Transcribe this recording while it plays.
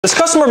This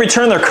customer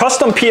returned their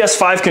custom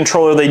PS5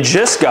 controller they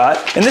just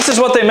got, and this is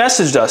what they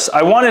messaged us.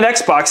 I wanted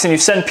Xbox and you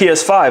sent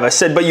PS5. I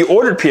said, but you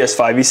ordered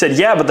PS5. He said,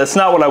 yeah, but that's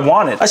not what I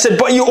wanted. I said,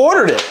 but you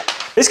ordered it.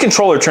 This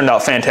controller turned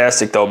out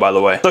fantastic though, by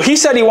the way. So he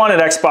said he wanted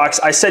Xbox,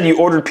 I said you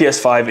ordered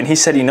PS5, and he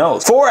said he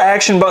knows. 4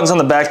 action buttons on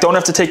the back, don't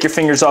have to take your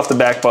fingers off the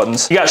back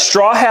buttons. You got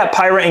Straw Hat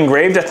Pirate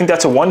engraved, I think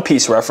that's a One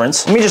Piece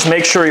reference. Let me just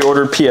make sure he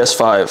ordered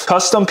PS5.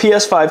 Custom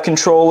PS5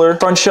 controller,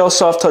 front shell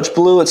soft touch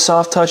blue, it's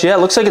soft touch. Yeah, it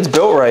looks like it's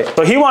built right.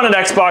 So he wanted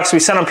Xbox, we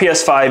sent him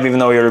PS5 even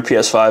though he ordered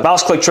PS5.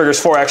 Mouse click triggers,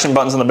 4 action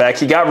buttons on the back.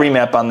 He got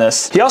remap on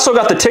this. He also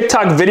got the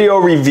TikTok video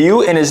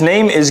review, and his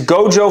name is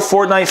Gojo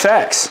Fortnite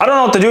Facts. I don't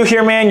know what to do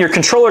here, man. Your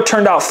controller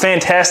turned out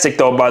fantastic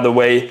though, by the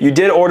way. You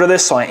did order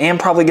this, so I am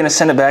probably gonna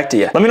send it back to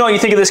you. Let me know what you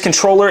think of this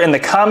controller in the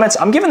comments.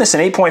 I'm giving this an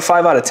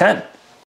 8.5 out of 10.